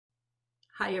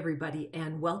Hi, everybody,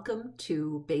 and welcome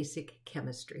to Basic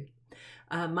Chemistry.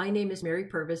 My name is Mary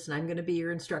Purvis, and I'm going to be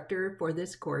your instructor for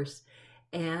this course.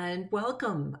 And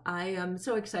welcome. I am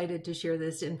so excited to share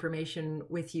this information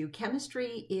with you.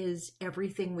 Chemistry is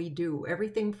everything we do.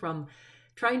 Everything from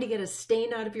trying to get a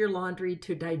stain out of your laundry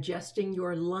to digesting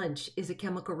your lunch is a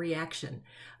chemical reaction.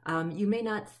 You may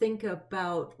not think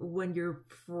about when you're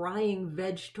frying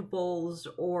vegetables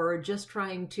or just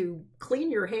trying to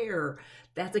clean your hair.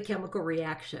 That's a chemical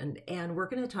reaction. And we're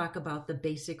going to talk about the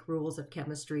basic rules of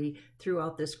chemistry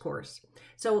throughout this course.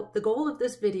 So the goal of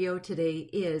this video today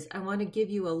is I want to give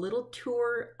you a little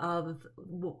tour of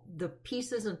the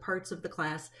pieces and parts of the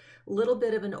class, a little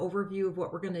bit of an overview of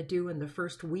what we're going to do in the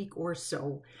first week or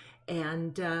so.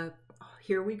 And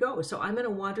here we go. So I'm going to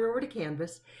wander over to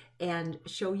Canvas and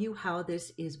show you how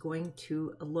this is going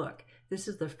to look. This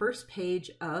is the first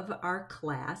page of our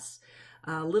class.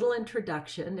 A little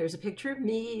introduction. There's a picture of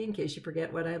me in case you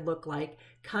forget what I look like.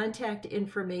 Contact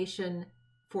information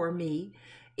for me.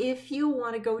 If you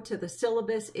want to go to the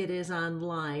syllabus, it is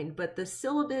online, but the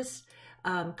syllabus,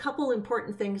 couple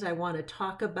important things I want to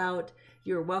talk about.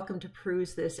 You're welcome to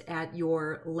peruse this at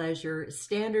your leisure.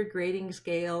 Standard grading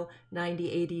scale,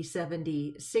 90, 80,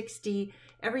 70, 60.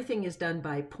 Everything is done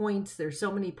by points. There's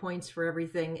so many points for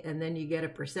everything, and then you get a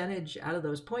percentage out of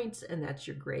those points, and that's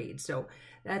your grade. So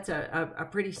that's a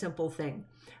pretty simple thing.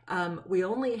 We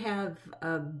only have,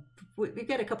 we've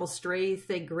got a couple stray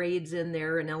grades in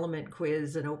there, an element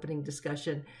quiz, an opening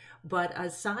discussion. But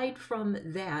aside from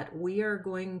that, we are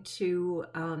going to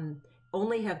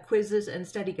only have quizzes and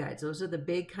study guides. Those are the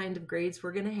big kind of grades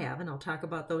we're going to have, and I'll talk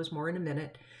about those more in a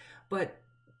minute. But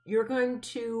you're going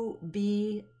to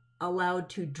be allowed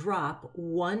to drop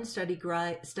one study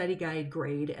guide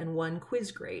grade and one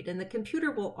quiz grade, and the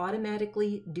computer will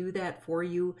automatically do that for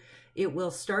you. It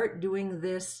will start doing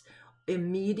this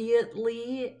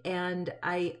immediately, and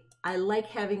I like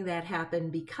having that happen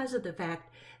because of the fact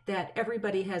that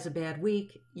everybody has a bad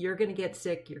week. You're going to get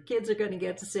sick. Your kids are going to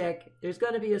get sick. There's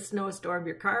going to be a snowstorm.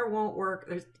 Your car won't work.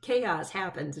 There's chaos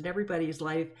happens in everybody's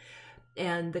life.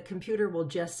 And the computer will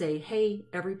just say, hey,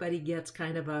 everybody gets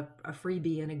kind of a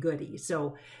freebie and a goodie.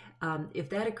 So if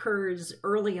that occurs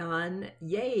early on,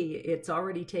 yay, it's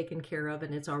already taken care of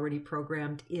and it's already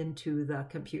programmed into the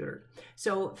computer.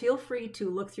 So feel free to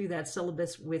look through that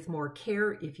syllabus with more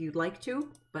care if you'd like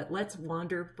to, but let's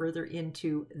wander further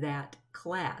into that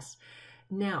class.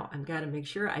 Now, I've got to make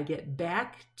sure I get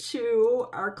back to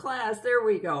our class. There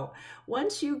we go.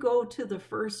 Once you go to the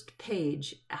first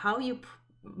page, how you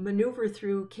maneuver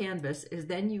through Canvas is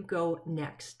then you go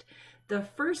next. The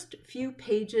first few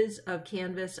pages of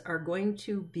Canvas are going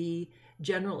to be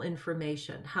general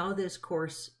information, how this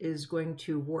course is going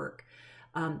to work.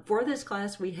 For this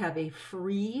class, we have a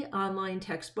free online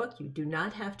textbook. You do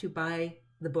not have to buy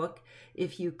the book.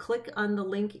 If you click on the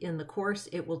link in the course,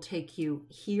 it will take you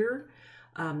here.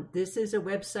 This is a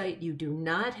website. You do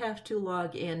not have to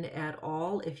log in at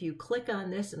all. If you click on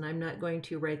this, and I'm not going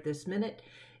to right this minute,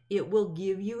 it will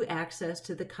give you access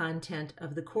to the content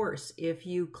of the course. If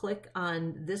you click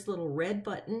on this little red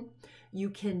button, you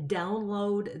can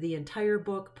download the entire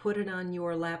book, put it on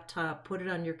your laptop, put it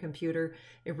on your computer,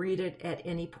 and read it at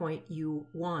any point you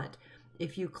want.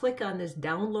 If you click on this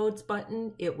downloads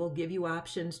button, it will give you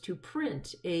options to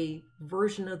print a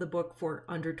version of the book for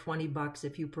under 20 bucks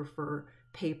if you prefer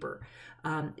paper.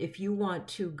 If you want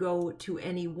to go to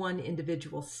any one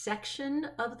individual section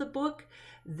of the book,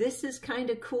 this is kind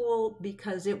of cool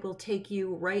because it will take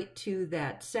you right to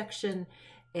that section,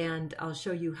 and I'll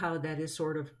show you how that is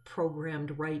sort of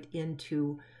programmed right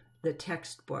into the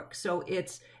textbook. So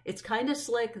it's kind of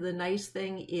slick. The nice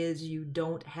thing is you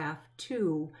don't have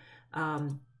to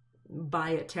buy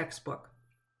a textbook.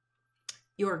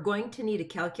 You're going to need a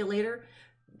calculator.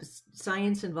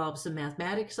 Science involves some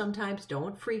mathematics sometimes.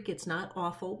 Don't freak, it's not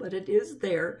awful, but it is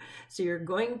there. So you're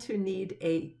going to need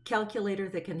a calculator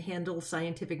that can handle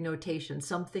scientific notation,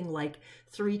 something like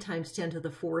 3 times 10 to the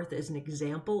 4th is an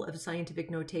example of scientific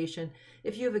notation.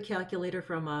 If you have a calculator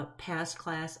from a past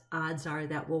class, odds are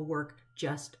that will work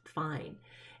just fine.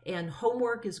 And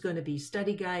homework is going to be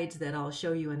study guides that I'll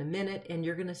show you in a minute, and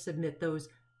you're going to submit those,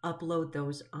 upload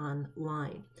those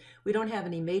online. We don't have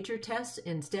any major tests.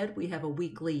 Instead, we have a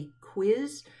weekly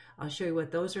quiz. I'll show you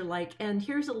what those are like. And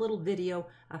here's a little video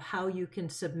of how you can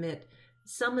submit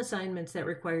some assignments that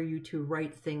require you to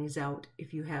write things out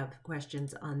if you have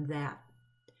questions on that.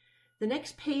 The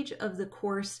next page of the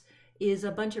course is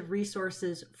a bunch of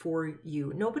resources for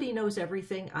you. Nobody knows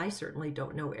everything. I certainly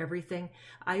don't know everything.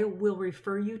 I will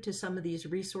refer you to some of these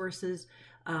resources,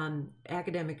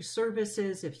 academic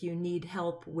services, if you need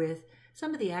help with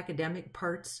some of the academic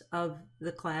parts of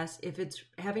the class. If it's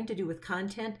having to do with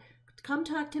content, come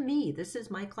talk to me. This is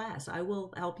my class. I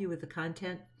will help you with the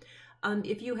content.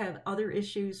 If you have other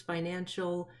issues,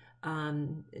 financial,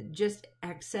 just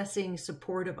accessing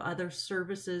support of other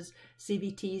services,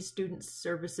 CBT, Student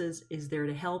Services, is there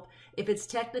to help. If it's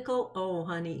technical, oh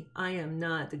honey, I am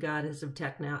not the goddess of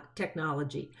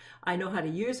technology. I know how to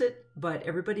use it, but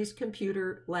everybody's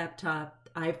computer, laptop,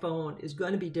 iPhone is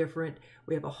going to be different.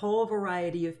 We have a whole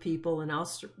variety of people, and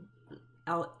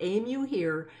I'll aim you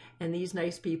here, and these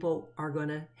nice people are going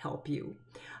to help you.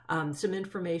 Some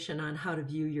information on how to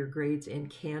view your grades in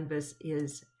Canvas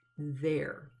is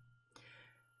there.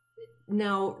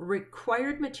 Now,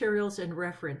 required materials and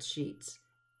reference sheets.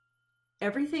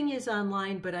 Everything is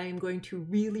online, but I am going to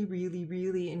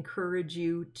really encourage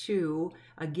you to,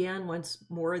 again, once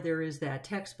more, there is that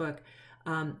textbook.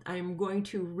 I'm going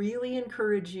to really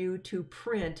encourage you to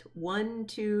print 1,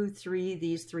 2, 3,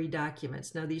 these 3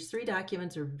 documents. Now, these 3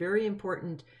 documents are very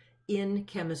important in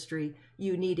chemistry.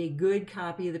 You need a good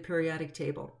copy of the periodic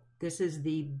table. This is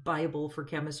the Bible for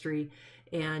chemistry.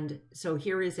 And so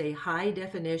here is a high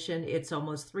definition. It's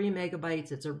almost 3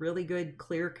 megabytes. It's a really good,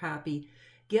 clear copy.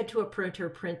 Get to a printer,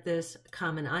 print this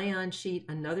common ion sheet,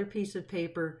 another piece of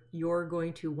paper you're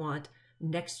going to want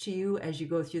next to you as you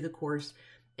go through the course,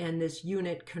 and this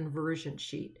unit conversion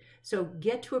sheet. So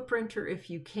get to a printer if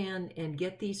you can, and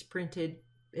get these printed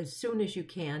as soon as you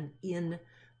can in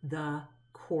the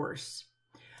course.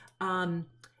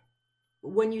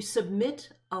 When you submit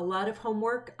a lot of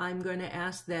homework, I'm going to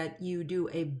ask that you do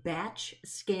a batch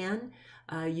scan.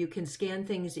 You can scan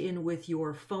things in with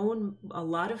your phone. A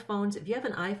lot of phones, if you have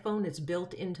an iPhone, it's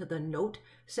built into the note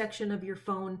section of your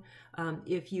phone.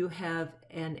 If you have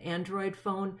an Android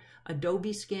phone,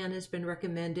 Adobe Scan has been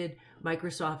recommended.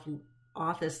 Microsoft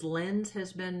Office Lens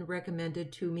has been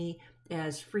recommended to me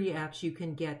as free apps you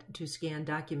can get to scan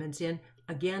documents in.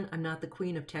 Again, I'm not the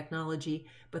queen of technology,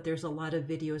 but there's a lot of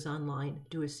videos online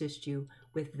to assist you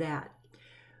with that.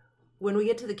 When we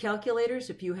get to the calculators,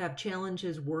 if you have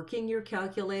challenges working your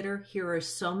calculator, here are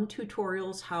some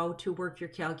tutorials how to work your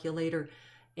calculator,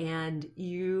 and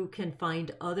you can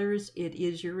find others. It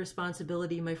is your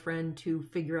responsibility, my friend, to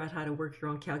figure out how to work your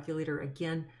own calculator.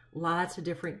 Again, lots of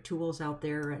different tools out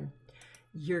there, and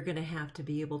you're going to have to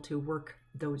be able to work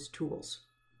those tools.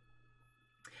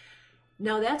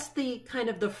 Now that's the kind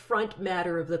of the front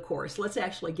matter of the course. Let's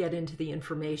actually get into the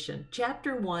information.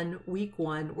 Chapter 1, Week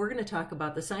 1, we're going to talk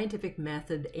about the scientific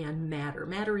method and matter.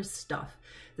 Matter is stuff,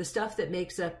 the stuff that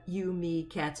makes up you, me,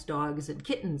 cats, dogs, and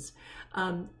kittens.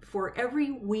 For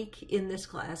every week in this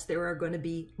class, there are going to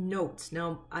be notes.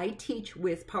 Now, I teach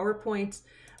with PowerPoints.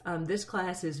 This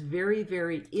class is very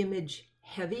image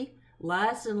heavy,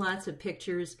 lots and lots of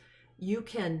pictures. You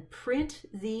can print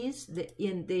these.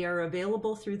 They are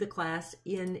available through the class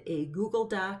in a Google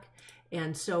Doc,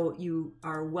 and so you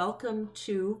are welcome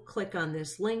to click on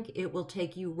this link. It will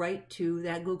take you right to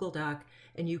that Google Doc,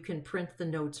 and you can print the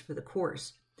notes for the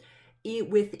course.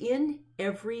 Within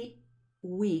every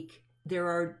week, there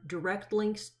are direct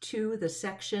links to the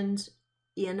sections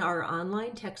in our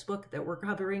online textbook that we're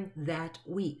covering that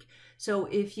week. So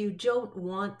if you don't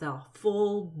want the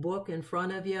full book in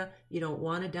front of you, you don't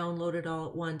want to download it all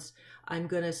at once, I'm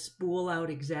going to spool out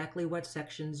exactly what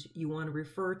sections you want to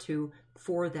refer to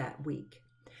for that week.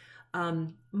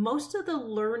 Most of the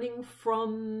learning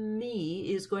from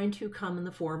me is going to come in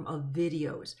the form of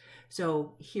videos.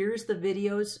 So here's the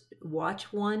videos.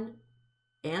 Watch one,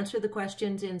 answer the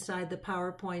questions inside the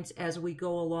PowerPoints as we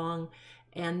go along.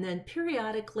 And then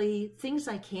periodically, things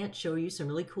I can't show you, some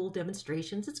really cool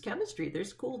demonstrations. It's chemistry.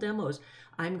 There's cool demos.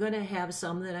 I'm going to have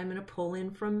some that I'm going to pull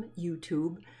in from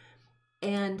YouTube.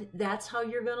 And that's how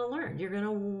you're going to learn.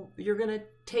 You're going to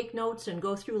take notes and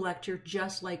go through lecture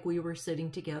just like we were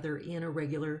sitting together in a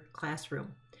regular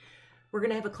classroom. We're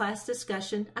going to have a class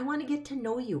discussion. I want to get to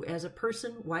know you as a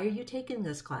person. Why are you taking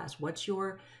this class? What's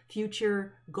your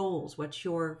future goals? What's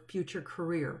your future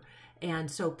career?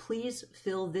 And so please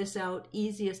fill this out.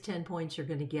 Easiest 10 points you're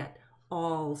going to get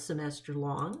all semester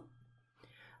long.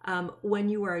 When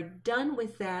you are done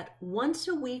with that, once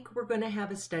a week, we're going to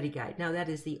have a study guide. Now, that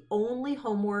is the only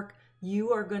homework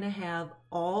you are going to have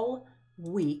all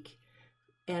week.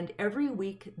 And every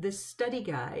week, this study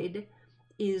guide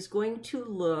is going to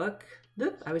look,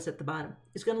 I was at the bottom,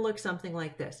 it's going to look something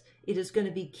like this. It is going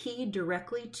to be keyed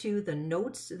directly to the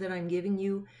notes that I'm giving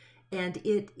you. And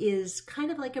it is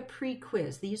kind of like a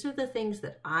pre-quiz. These are the things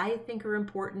that I think are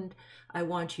important. I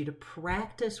want you to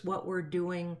practice what we're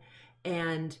doing.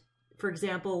 And for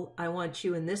example, I want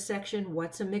you in this section,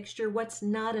 what's a mixture? What's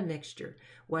not a mixture?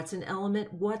 What's an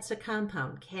element? What's a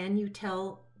compound? Can you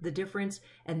tell the difference,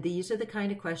 and these are the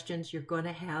kind of questions you're going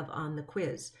to have on the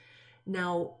quiz.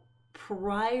 Now,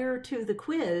 prior to the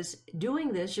quiz,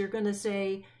 doing this, you're going to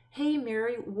say, hey,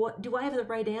 Mary, what do I have the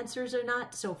right answers or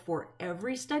not? So for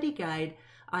every study guide,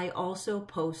 I also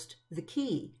post the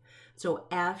key. So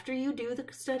after you do the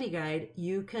study guide,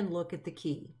 you can look at the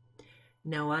key.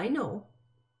 Now I know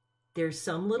there's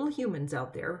some little humans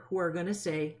out there who are going to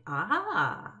say,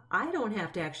 aha, I don't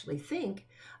have to actually think.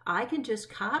 I can just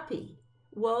copy.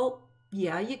 Well,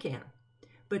 yeah, you can.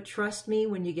 But trust me,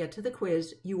 when you get to the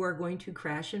quiz, you are going to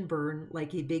crash and burn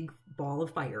like a big ball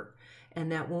of fire. And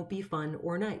that won't be fun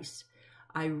or nice.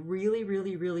 I really,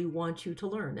 really, really want you to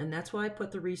learn. And that's why I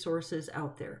put the resources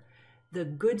out there. The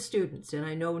good students, and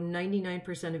I know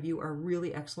 99% of you are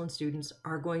really excellent students,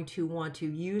 are going to want to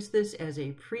use this as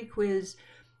a pre-quiz.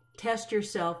 Test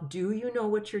yourself. Do you know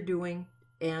what you're doing?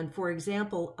 And for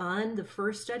example, on the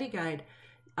first study guide,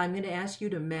 I'm going to ask you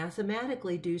to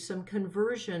mathematically do some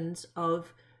conversions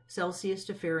of Celsius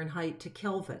to Fahrenheit to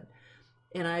Kelvin.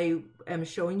 And I am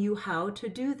showing you how to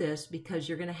do this because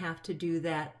you're going to have to do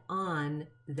that on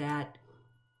that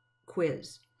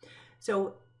quiz.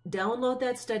 So download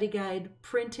that study guide,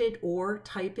 print it, or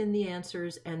type in the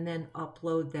answers, and then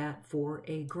upload that for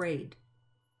a grade.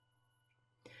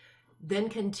 Then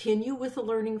continue with the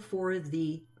learning for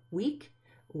the week.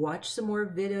 Watch some more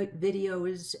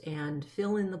videos and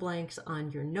fill in the blanks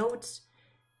on your notes.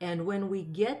 And when we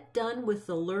get done with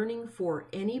the learning for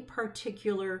any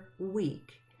particular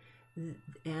week,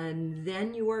 and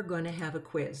then you are going to have a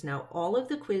quiz. Now, all of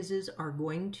the quizzes are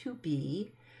going to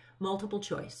be multiple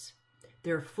choice.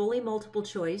 They're fully multiple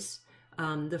choice.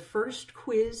 The first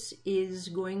quiz is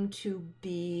going to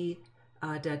be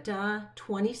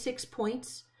 26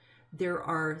 points. There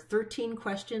are 13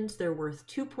 questions. They're worth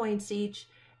 2 points each.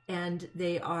 And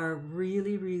they are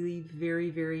really, really very,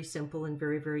 very simple and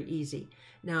very, very easy.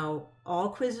 Now, all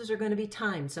quizzes are going to be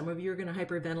timed. Some of you are going to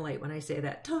hyperventilate when I say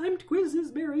that. Timed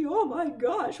quizzes, Mary, oh my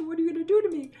gosh, what are you going to do to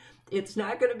me? It's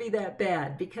not going to be that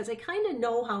bad because I kind of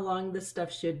know how long this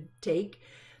stuff should take.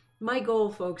 My goal,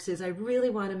 folks, is I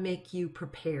really want to make you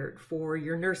prepared for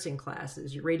your nursing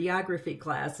classes, your radiography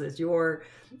classes, your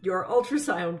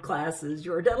ultrasound classes,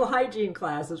 your dental hygiene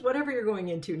classes, whatever you're going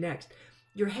into next.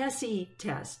 Your HESI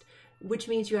test, which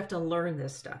means you have to learn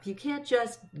this stuff. You can't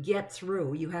just get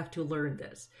through, you have to learn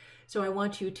this. So I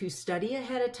want you to study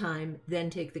ahead of time, then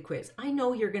take the quiz. I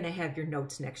know you're going to have your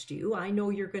notes next to you. I know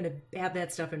you're going to have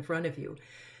that stuff in front of you.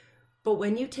 But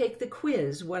when you take the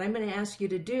quiz, what I'm going to ask you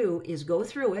to do is go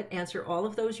through it, answer all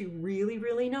of those you really,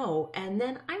 really know, and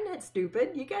then I'm not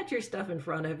stupid. You got your stuff in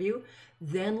front of you.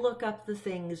 Then look up the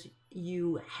things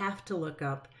you have to look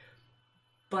up.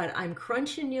 But I'm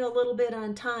crunching you a little bit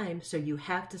on time, so you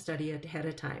have to study ahead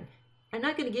of time. I'm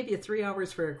not going to give you 3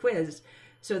 hours for a quiz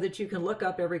so that you can look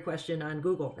up every question on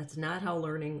Google. That's not how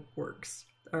learning works,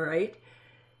 all right?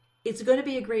 It's going to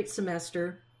be a great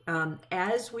semester.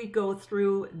 As we go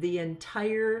through the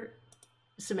entire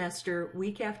semester,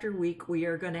 week after week, we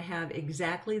are going to have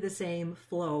exactly the same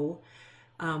flow.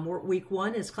 Week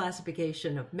 1 is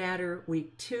classification of matter.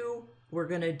 Week 2, we're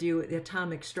going to do the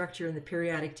atomic structure and the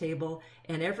periodic table.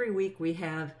 And every week we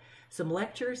have some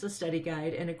lectures, a study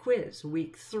guide, and a quiz.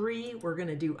 Week 3, we're going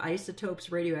to do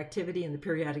isotopes, radioactivity, and the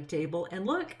periodic table. And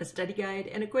look, a study guide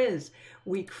and a quiz.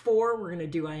 Week 4, we're going to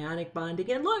do ionic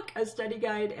bonding. And look, a study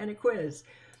guide and a quiz.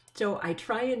 So I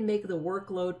try and make the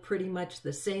workload pretty much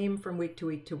the same from week to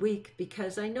week to week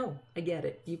because I know, I get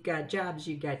it. You've got jobs,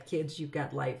 you've got kids, you've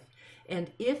got life. And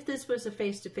if this was a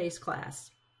face-to-face class,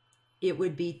 it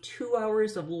would be 2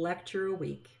 hours of lecture a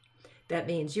week. That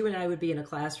means you and I would be in a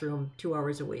classroom 2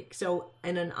 hours a week. So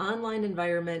in an online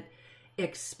environment,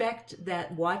 expect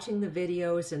that watching the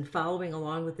videos and following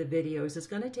along with the videos is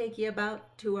going to take you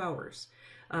about 2 hours.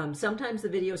 Sometimes the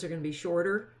videos are going to be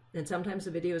shorter, and sometimes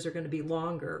the videos are going to be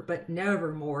longer, but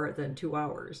never more than 2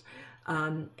 hours.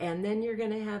 And then you're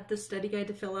going to have the study guide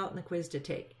to fill out and the quiz to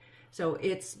take. So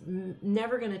it's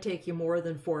never going to take you more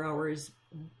than 4 hours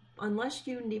unless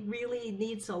you really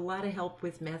needs a lot of help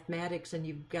with mathematics and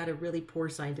you've got a really poor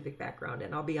scientific background.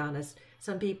 And I'll be honest,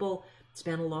 some people, it's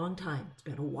been a long time. It's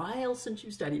been a while since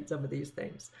you studied some of these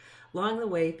things. Along the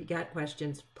way, if you got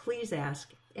questions, please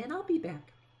ask, and I'll be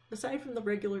back. Aside from the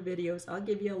regular videos, I'll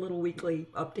give you a little weekly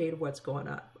update of what's going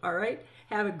on. All right?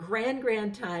 Have a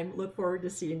grand time. Look forward to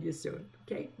seeing you soon.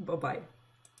 Okay? Bye-bye.